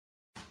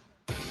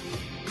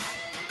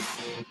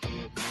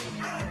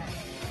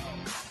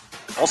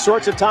All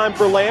sorts of time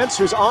for Lance,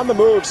 who's on the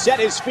move, set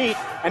his feet,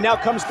 and now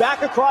comes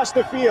back across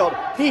the field.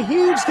 He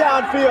heaves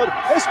downfield.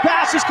 His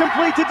pass is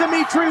complete to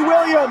Dimitri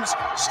Williams,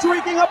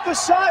 streaking up the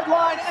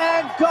sideline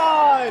and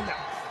gone.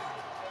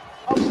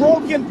 A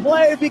broken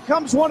play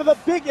becomes one of the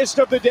biggest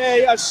of the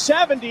day, a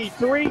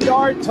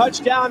 73-yard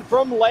touchdown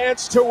from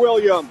Lance to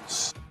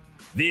Williams.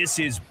 This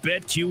is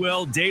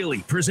BetQL Daily,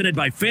 presented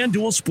by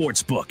FanDuel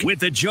Sportsbook with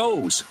the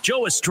Joes,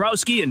 Joe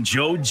Ostrowski and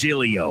Joe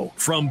Giglio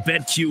from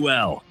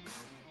BetQL.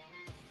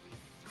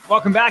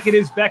 Welcome back. It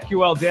is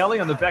BetQL Daily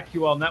on the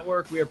BetQL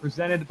Network. We are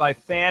presented by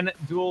FanDuel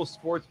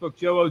Sportsbook.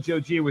 Joe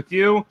G with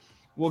you.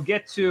 We'll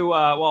get to,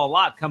 a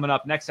lot coming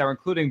up next hour,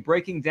 including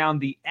breaking down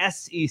the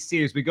SEC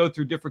as we go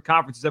through different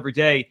conferences every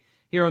day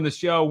here on the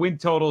show. Win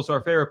totals,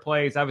 our favorite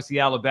plays. Obviously,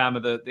 Alabama,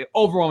 the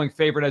overwhelming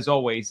favorite, as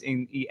always,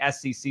 in the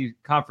SEC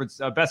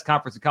conference, best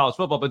conference in college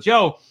football. But,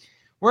 Joe,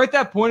 we're at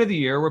that point of the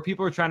year where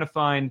people are trying to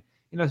find,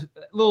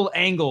 little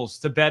angles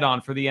to bet on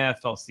for the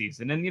NFL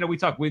season. And, we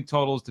talk win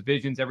totals,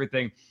 divisions,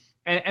 everything.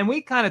 And we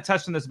kind of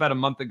touched on this about a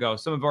month ago,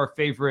 some of our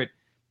favorite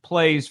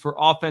plays for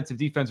offensive,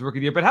 defensive rookie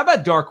of the year. But how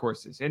about dark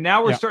horses? And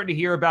now we're starting to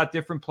hear about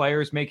different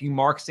players making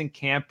marks in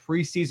camp.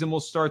 Preseason will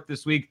start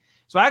this week.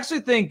 So I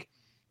actually think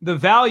the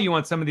value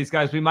on some of these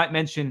guys we might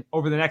mention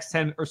over the next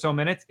 10 or so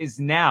minutes is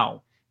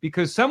now,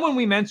 because someone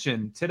we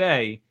mentioned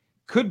today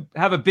could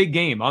have a big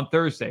game on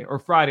Thursday or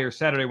Friday or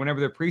Saturday, whenever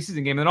their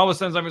preseason game. And then all of a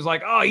sudden somebody's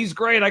like, oh, he's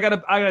great. I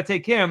gotta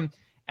take him.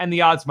 And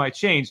the odds might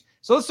change.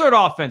 So let's start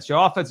offense,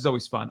 Joe. Offense is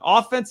always fun.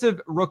 Offensive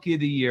rookie of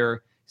the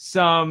year,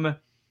 some,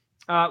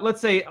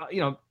 let's say,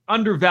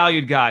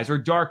 undervalued guys or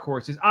dark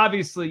horses.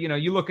 Obviously,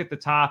 you look at the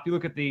top, you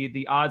look at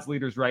the odds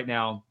leaders right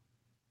now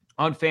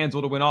on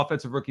FanDuel to win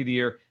offensive rookie of the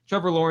year.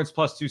 Trevor Lawrence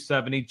plus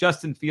 270,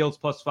 Justin Fields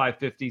plus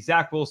 550,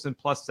 Zach Wilson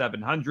plus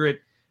 700,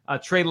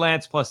 Trey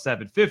Lance plus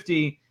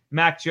 750,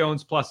 Mac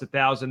Jones plus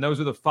 1,000. Those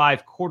are the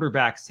 5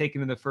 quarterbacks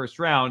taken in the first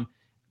round.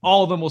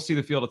 All of them will see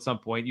the field at some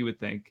point, you would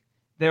think.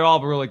 They all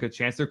have a really good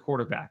chance. They're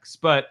quarterbacks.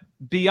 But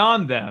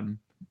beyond them,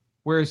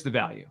 where's the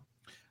value?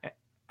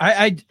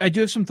 I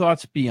do have some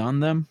thoughts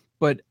beyond them,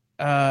 but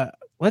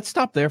let's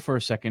stop there for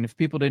a second. If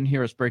people didn't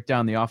hear us break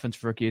down the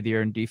offensive rookie of the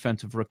year and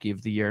defensive rookie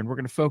of the year, and we're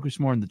going to focus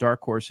more on the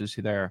dark horses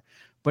there.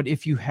 But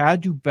if you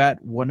had to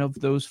bet one of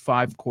those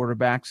 5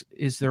 quarterbacks,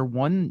 is there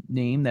one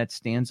name that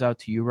stands out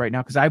to you right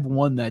now? Because I have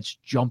one that's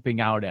jumping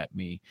out at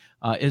me.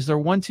 Is there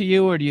one to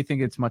you, or do you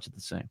think it's much of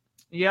the same?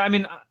 Yeah, I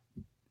mean,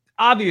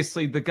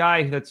 obviously the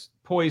guy that's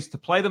poised to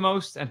play the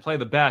most and play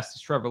the best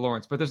is Trevor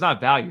Lawrence, but there's not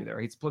value there.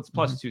 He's plus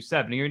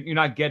 270. You're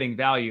not getting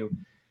value.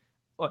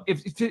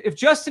 If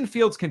Justin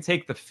Fields can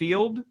take the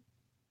field,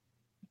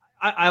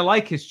 I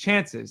like his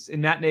chances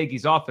in Matt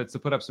Nagy's offense to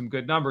put up some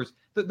good numbers.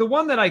 The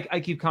one that I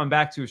keep coming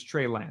back to is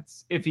Trey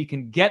Lance. If he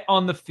can get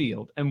on the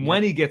field, and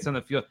when he gets on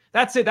the field,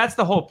 that's it. That's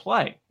the whole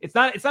play. It's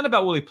not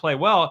about will he play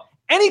well.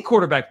 Any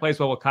quarterback plays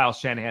well with Kyle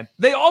Shanahan.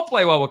 They all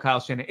play well with Kyle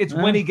Shanahan. It's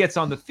when he gets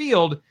on the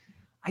field.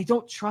 I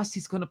don't trust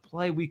he's going to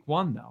play week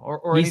 1, though,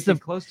 or anything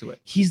close to it.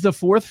 He's the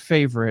 4th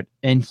favorite,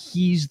 and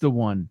he's the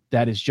one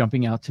that is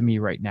jumping out to me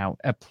right now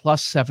at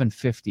plus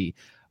 750.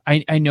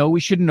 I know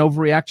we shouldn't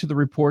overreact to the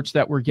reports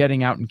that we're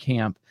getting out in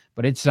camp,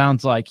 but it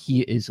sounds like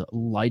he is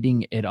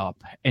lighting it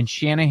up. And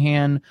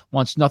Shanahan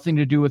wants nothing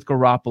to do with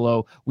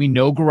Garoppolo. We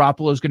know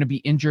Garoppolo is going to be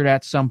injured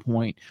at some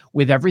point.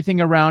 With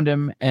everything around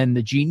him and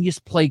the genius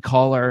play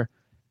caller,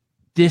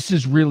 this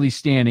is really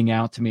standing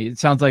out to me. It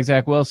sounds like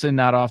Zach Wilson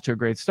not off to a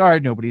great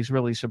start. Nobody's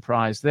really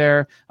surprised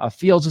there.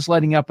 Fields is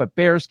lighting up at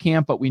Bears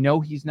camp, but we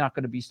know he's not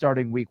going to be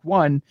starting week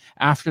 1.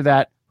 After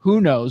that, who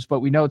knows?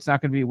 But we know it's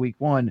not going to be week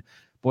 1.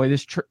 Boy,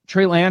 this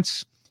Trey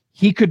Lance,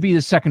 he could be the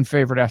 2nd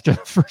favorite after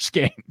the first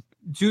game.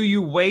 Do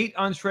you wait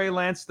on Trey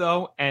Lance,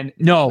 though? And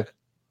no,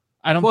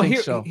 I don't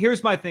think so.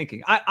 Here's my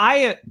thinking.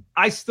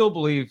 I still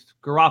believe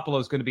Garoppolo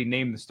is going to be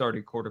named the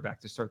starting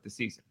quarterback to start the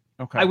season.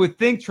 Okay. I would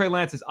think Trey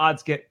Lance's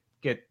odds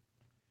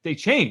they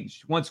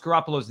changed once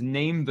Garoppolo's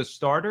named the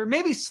starter,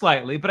 maybe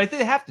slightly, but I think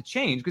they have to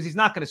change because he's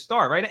not going to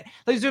start, right?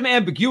 There's some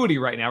ambiguity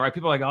right now, right?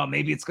 People are like, oh,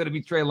 maybe it's going to be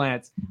Trey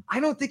Lance. I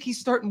don't think he's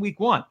starting week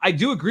 1. I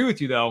do agree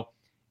with you, though.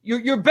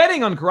 You're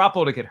betting on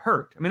Garoppolo to get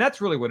hurt. I mean,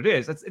 that's really what it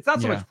is. It's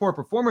not so much poor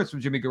performance from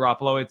Jimmy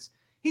Garoppolo.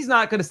 He's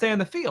not going to stay on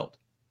the field.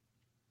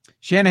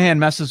 Shanahan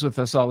messes with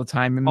us all the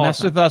time. He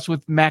messed with us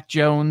with Mac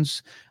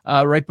Jones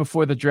right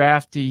before the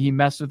draft. He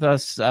messed with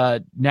us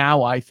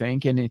now, I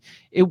think. And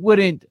it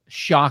wouldn't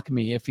shock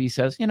me if he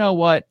says, you know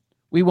what?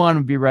 We want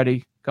to be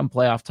ready come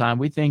playoff time.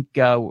 We think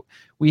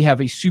we have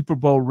a Super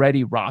Bowl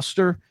ready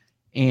roster,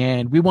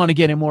 and we want to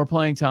get him more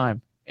playing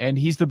time. And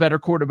he's the better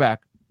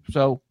quarterback.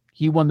 So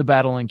he won the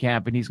battle in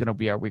camp, and he's going to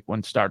be our week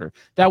 1 starter.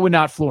 That would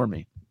not floor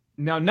me.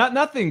 No,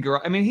 nothing.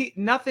 I mean,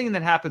 nothing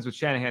that happens with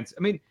Shanahan.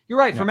 I mean, you're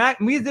right. For Mac,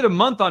 we did a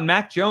month on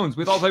Mac Jones.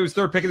 We thought he was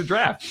 3rd pick of the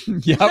draft.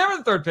 Yep. Never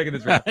the 3rd pick of the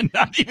draft.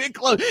 Not even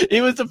close.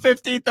 He was the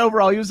 15th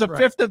overall. He was the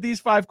 5th of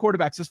these 5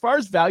 quarterbacks. As far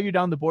as value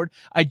down the board,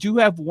 I do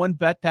have one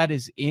bet that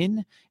is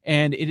in,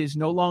 and it is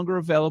no longer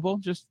available.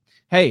 Just,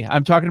 hey,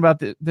 I'm talking about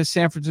the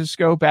San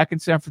Francisco, back in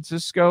San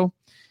Francisco.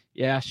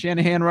 Yeah,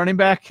 Shanahan running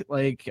back,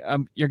 like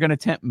you're going to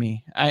tempt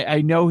me.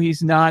 I know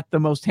he's not the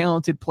most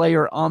talented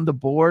player on the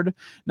board,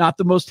 not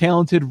the most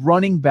talented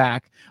running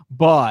back,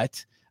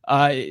 but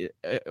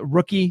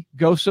rookie,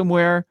 go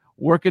somewhere,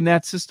 work in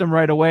that system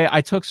right away. I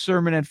took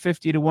Sermon at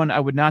 50-1. I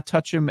would not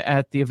touch him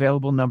at the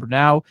available number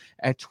now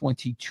at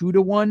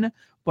 22-1.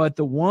 But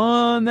the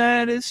one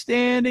that is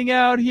standing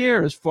out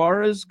here as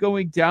far as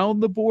going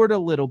down the board a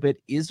little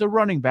bit is a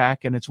running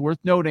back. And it's worth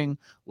noting,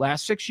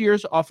 last 6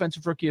 years,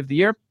 Offensive Rookie of the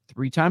Year,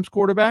 3 times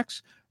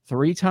quarterbacks,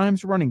 3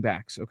 times running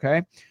backs,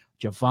 okay?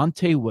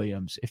 Javonte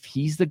Williams, if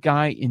he's the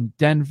guy in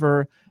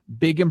Denver,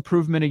 big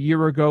improvement a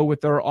year ago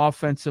with their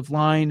offensive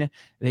line.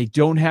 They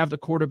don't have the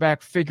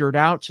quarterback figured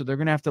out, so they're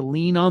going to have to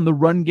lean on the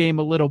run game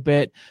a little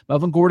bit.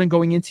 Melvin Gordon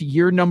going into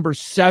year number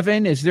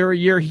 7. Is there a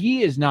year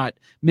he is not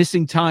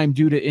missing time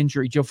due to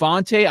injury?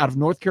 Javonte out of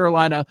North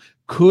Carolina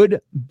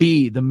could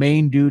be the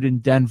main dude in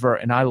Denver,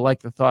 and I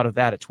like the thought of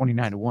that at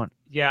 29-1.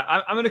 Yeah,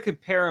 I'm going to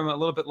compare him a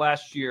little bit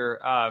last year.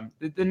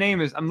 The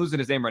name is, I'm losing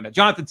his name right now,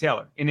 Jonathan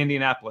Taylor in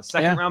Indianapolis,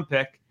 second-round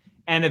pick.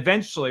 And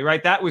eventually,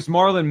 right, that was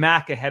Marlon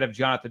Mack ahead of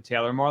Jonathan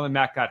Taylor. Marlon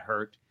Mack got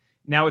hurt.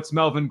 Now it's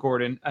Melvin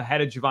Gordon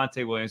ahead of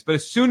Javonte Williams. But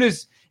as soon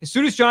as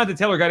Jonathan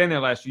Taylor got in there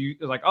last year, you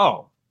were like,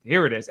 oh,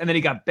 here it is. And then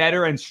he got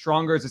better and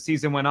stronger as the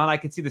season went on. I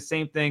could see the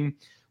same thing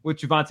with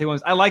Javonte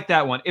Williams. I like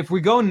that one. If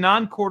we go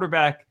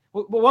non-quarterback,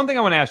 well, one thing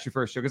I want to ask you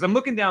first, Joe, because I'm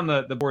looking down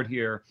the board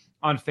here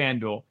on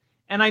FanDuel,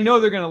 and I know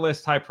they're going to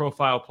list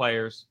high-profile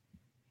players.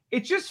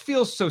 It just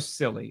feels so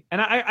silly.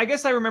 And I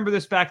guess I remember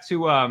this back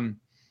to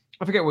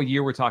I forget what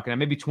year we're talking about,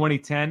 maybe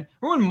 2010.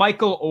 Remember when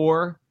Michael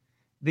Orr,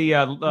 the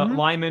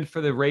lineman for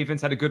the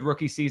Ravens, had a good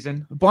rookie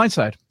season?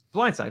 Blindside,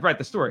 right,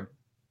 the story.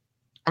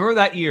 I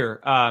remember that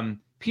year,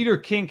 Peter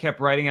King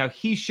kept writing out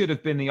he should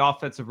have been the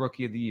offensive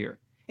rookie of the year.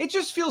 It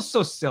just feels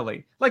so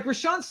silly. Like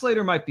Rashawn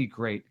Slater might be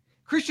great.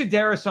 Christian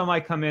Darrisaw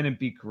might come in and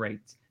be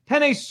great.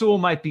 Penei Sewell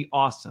might be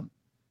awesome.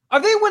 Are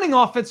they winning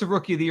offensive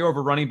rookie of the year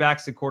over running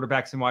backs and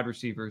quarterbacks and wide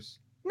receivers?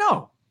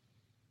 No,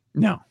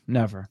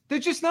 never. They're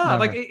just not. Never.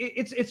 Like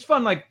it's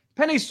fun. Like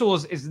Penei Sewell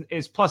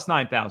is plus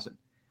 9,000.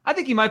 I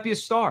think he might be a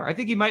star. I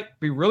think he might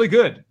be really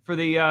good for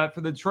the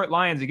Detroit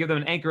Lions to give them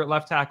an anchor at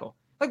left tackle.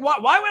 Like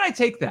why would I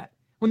take that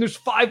when there's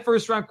 5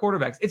 first-round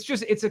quarterbacks? It's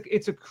just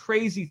it's a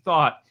crazy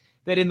thought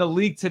that in the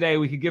league today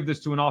we could give this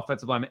to an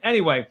offensive lineman.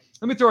 Anyway,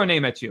 let me throw a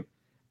name at you.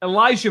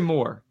 Elijah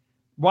Moore,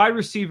 wide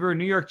receiver,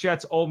 New York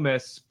Jets, Ole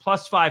Miss,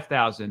 plus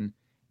 5,000.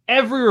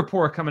 Every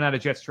report coming out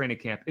of Jets training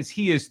camp is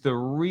he is the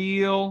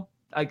real,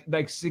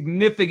 like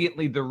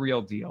significantly the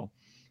real deal.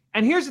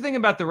 And here's the thing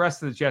about the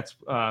rest of the Jets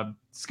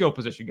skill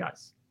position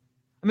guys.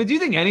 I mean, do you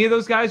think any of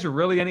those guys are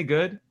really any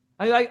good?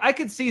 I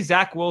could see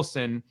Zach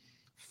Wilson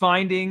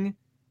finding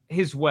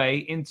his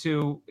way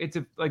into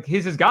like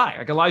his guy,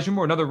 like Elijah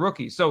Moore, another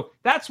rookie. So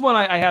that's one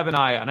I have an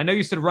eye on. I know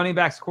you said running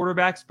backs,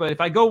 quarterbacks, but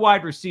if I go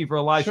wide receiver,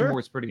 Elijah Moore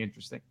is pretty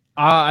interesting.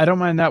 I don't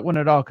mind that one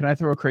at all. Can I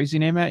throw a crazy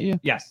name at you?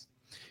 Yes.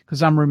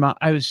 Because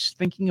I was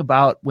thinking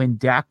about when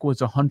Dak was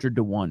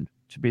 100-1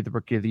 to be the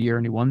rookie of the year,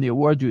 and he won the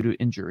award due to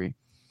injury.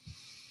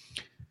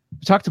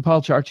 We talked to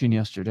Paul Charchian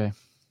yesterday.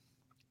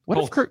 What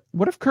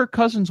if Kirk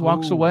Cousins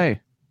walks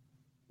away?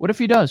 What if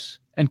he does?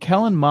 And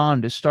Kellen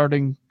Mond is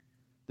starting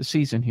the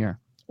season here,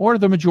 or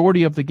the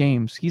majority of the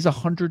games. He's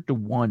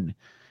 100-1.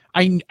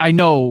 I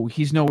know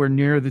he's nowhere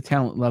near the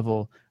talent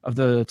level of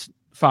the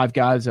 5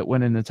 guys that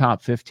went in the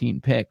top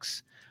 15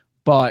 picks,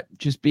 but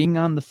just being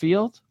on the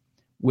field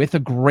with a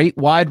great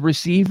wide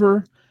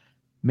receiver,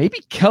 maybe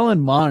Kellen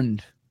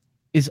Mond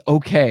is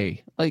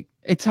okay. Like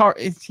it's hard.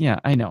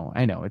 I know.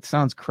 It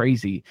sounds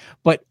crazy,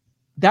 but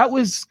that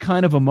was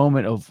kind of a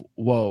moment of,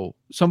 whoa,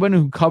 someone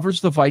who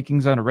covers the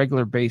Vikings on a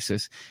regular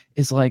basis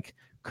is like,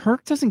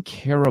 Kirk doesn't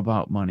care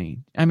about money.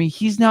 I mean,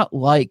 he's not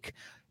like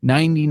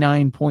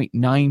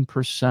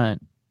 99.9%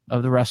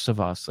 of the rest of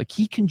us. Like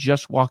he can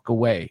just walk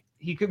away.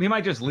 He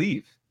might just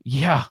leave.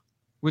 Yeah.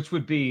 Which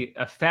would be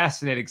a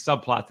fascinating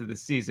subplot to the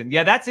season.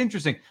 Yeah, that's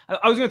interesting.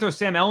 I was going to throw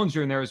Sam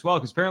Ehlinger in there as well,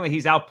 because apparently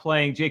he's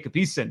outplaying Jacob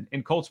Eason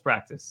in Colts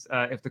practice.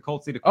 If the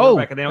Colts need a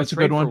quarterback and they don't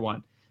trade for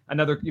one.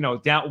 Another,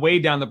 way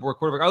down the board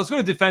quarterback. Let's go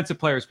to defensive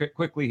players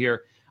quickly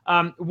here.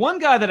 One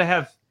guy that I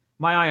have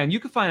my eye on, you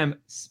can find him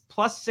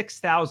plus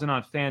 6,000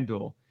 on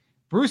FanDuel.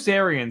 Bruce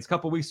Arians, a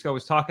couple weeks ago,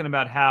 was talking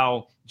about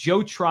how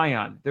Joe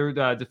Tryon,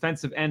 their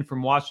defensive end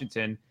from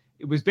Washington,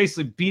 it was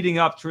basically beating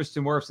up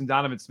Tristan Wirfs and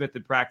Donovan Smith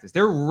in practice.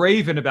 They're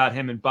raving about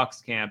him in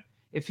Bucs camp.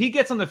 If he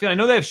gets on the field, I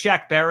know they have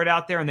Shaq Barrett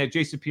out there and they have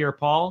Jason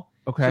Pierre-Paul.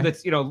 Okay. So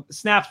that's,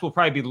 snaps will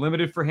probably be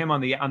limited for him on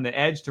the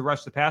edge to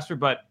rush the passer.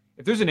 But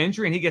if there's an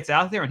injury and he gets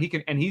out there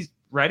and he's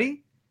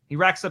ready, he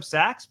racks up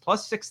sacks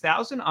plus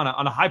 6,000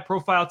 on a high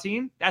profile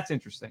team. That's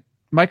interesting.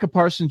 Micah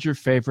Parsons, your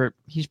favorite.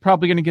 He's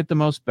probably going to get the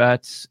most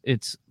bets.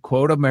 It's,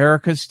 quote,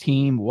 America's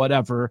team,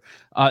 whatever.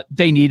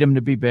 They need him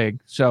to be big.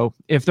 So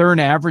if they're an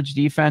average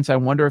defense, I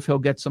wonder if he'll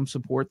get some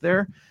support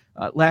there.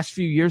 Last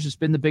few years, it's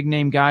been the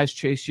big-name guys,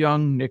 Chase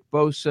Young, Nick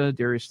Bosa,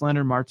 Darius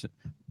Leonard, Martin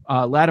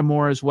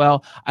Lattimore as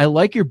well. I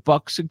like your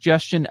Buck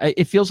suggestion.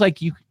 It feels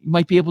like you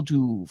might be able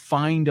to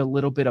find a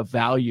little bit of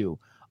value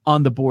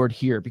on the board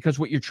here, because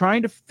what you're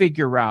trying to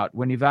figure out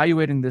when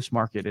evaluating this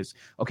market is,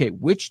 okay,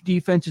 which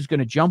defense is going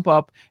to jump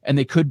up and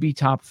they could be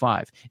top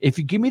 5. If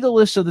you give me the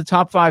list of the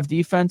top 5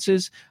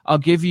 defenses, I'll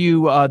give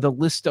you the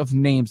list of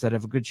names that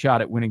have a good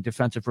shot at winning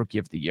Defensive Rookie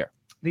of the Year.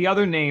 The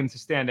other name to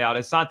stand out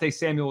is Asante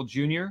Samuel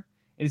Jr.,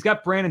 and he's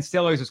got Brandon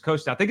Staley as his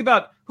coach now. Think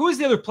about who is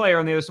the other player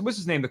on the other side. What's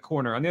his name? The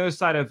corner on the other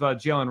side of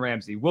Jalen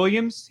Ramsey.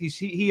 Williams.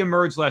 He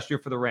emerged last year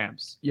for the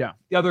Rams. Yeah.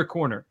 The other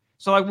corner.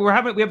 So like we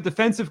have a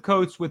defensive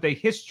coach with a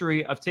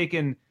history of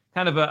taking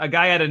kind of a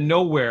guy out of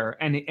nowhere,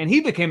 and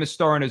he became a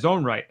star in his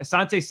own right.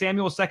 Asante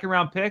Samuel,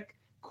 2nd-round pick,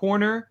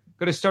 corner,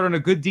 going to start on a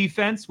good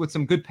defense with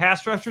some good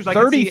pass rushers.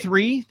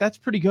 33, that's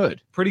pretty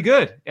good. Pretty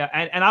good. Yeah,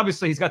 and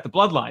obviously he's got the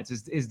bloodlines.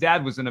 His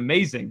dad was an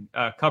amazing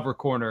cover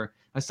corner,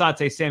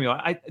 Asante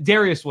Samuel.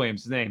 Darius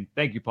Williams, his name.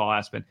 Thank you, Paul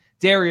Aspen.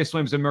 Darius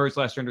Williams emerged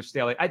last year under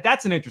Staley.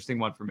 That's an interesting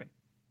one for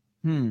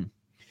me.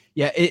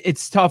 Yeah,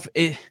 it's tough.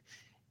 It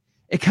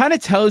kind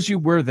of tells you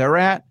where they're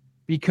at,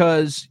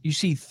 because you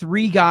see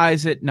 3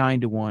 guys at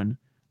 9-1,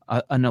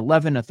 an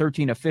 11, a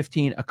 13, a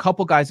 15, a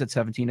couple guys at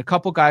 17, a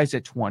couple guys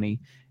at 20.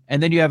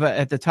 And then you have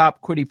at the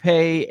top Kwity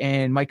Paye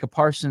and Micah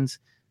Parsons.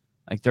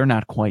 Like, they're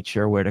not quite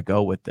sure where to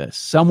go with this.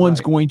 Someone's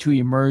going to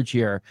emerge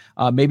here.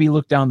 Maybe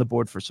look down the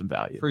board for some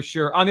value. For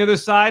sure. On the other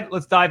side,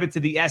 let's dive into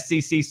the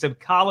SEC, some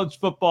college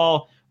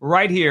football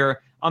right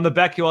here on the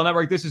BetQL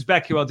Network. This is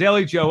BetQL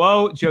Daily. Joe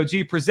O, Joe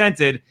G,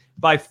 presented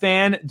by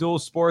FanDuel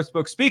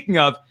Sportsbook. Speaking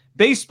of,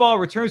 baseball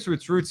returns to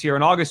its roots here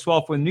on August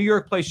 12th when New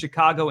York plays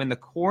Chicago in the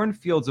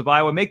cornfields of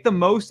Iowa. Make the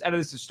most out of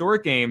this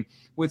historic game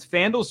with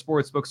FanDuel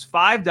Sportsbook's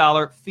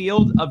 $5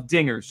 Field of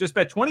Dingers. Just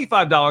bet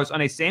 $25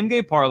 on a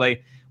same-game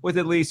parlay with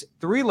at least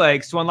 3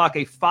 legs to unlock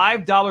a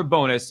 $5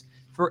 bonus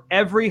for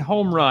every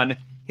home run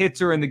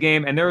hitter in the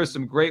game. And there are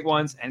some great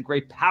ones and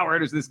great power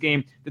hitters in this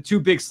game. The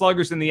 2 big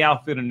sluggers in the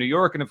outfield in New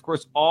York, and, of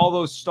course, all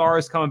those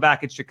stars coming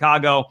back at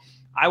Chicago.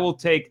 I will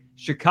take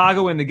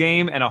Chicago in the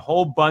game and a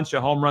whole bunch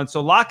of home runs.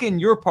 So lock in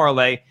your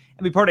parlay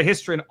and be part of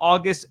history on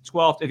August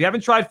 12th. If you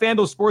haven't tried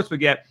FanDuel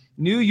Sportsbook yet,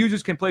 new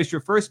users can place your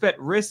first bet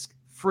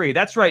risk-free.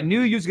 That's right.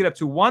 New users get up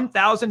to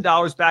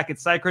 $1,000 back at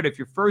SiteGrid if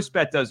your first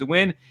bet doesn't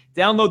win.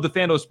 Download the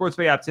FanDuel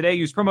Sportsbook app today.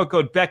 Use promo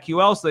code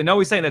BetQL so they know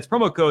we're saying that's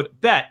promo code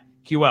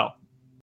BetQL.